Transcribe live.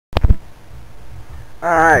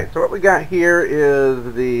Alright, so what we got here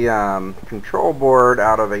is the control board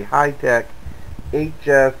out of a Hitec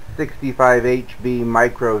HS65-HB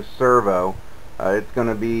micro servo. It's going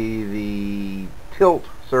to be the tilt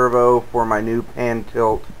servo for my new pan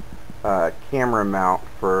tilt camera mount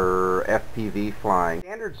for FPV flying.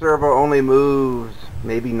 Standard servo only moves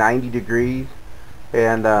maybe 90 degrees,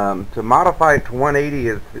 and to modify it to 180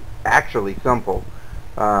 is actually simple.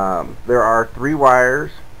 There are 3 wires,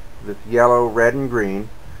 this yellow, red, and green,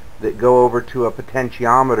 that go over to a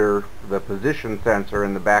potentiometer, the position sensor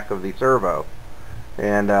in the back of the servo.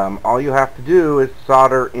 And all you have to do is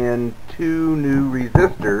solder in 2 new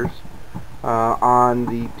resistors on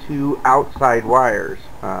the 2 outside wires.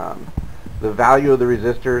 The value of the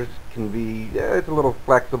resistors can be, it's a little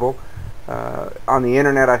flexible. On the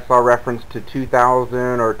internet I saw reference to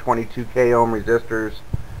 2000 or 22k ohm resistors.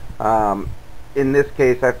 In this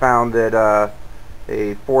case I found that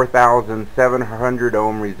a 4,700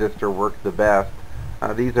 ohm resistor works the best.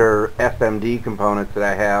 These are SMD components that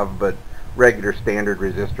I have, but regular standard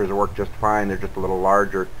resistors work just fine. They're just a little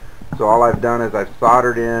larger. So all I've done is I've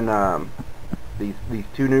soldered in these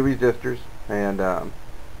 2 new resistors, and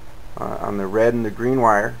on the red and the green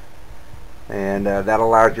wire, and that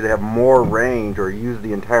allows you to have more range, or use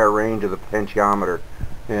the entire range of the potentiometer.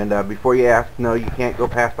 And before you ask, no, you can't go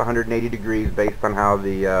past 180 degrees based on how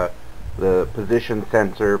the position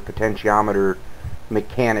sensor potentiometer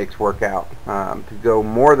mechanics work out. To go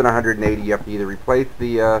more than 180, you have to either replace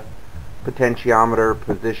the potentiometer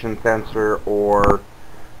position sensor, or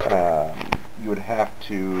you would have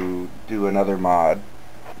to do another mod.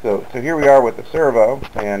 So here we are with the servo,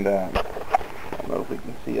 and I don't know if we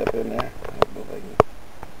can see up in there.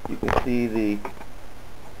 You can see the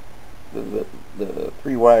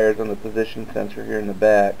 3 wires on the position sensor here in the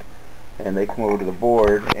back, and they come over to the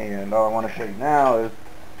board, and all I want to show you now is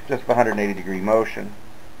just the 180 degree motion,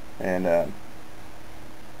 and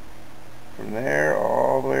from there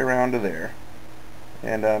all the way around to there.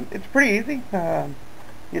 And it's pretty easy.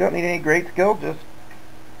 You don't need any great skill. Just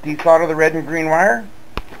desolder the red and green wire,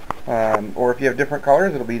 or if you have different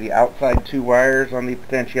colors, it'll be the outside 2 wires on the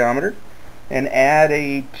potentiometer, and add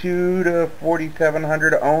a 2 to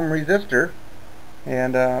 4700 ohm resistor,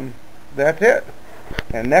 and that's it.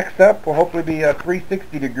 And next up will hopefully be a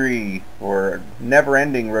 360 degree or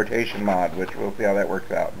never-ending rotation mod, which we'll see how that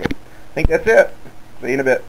works out. But I think that's it. See you in a bit.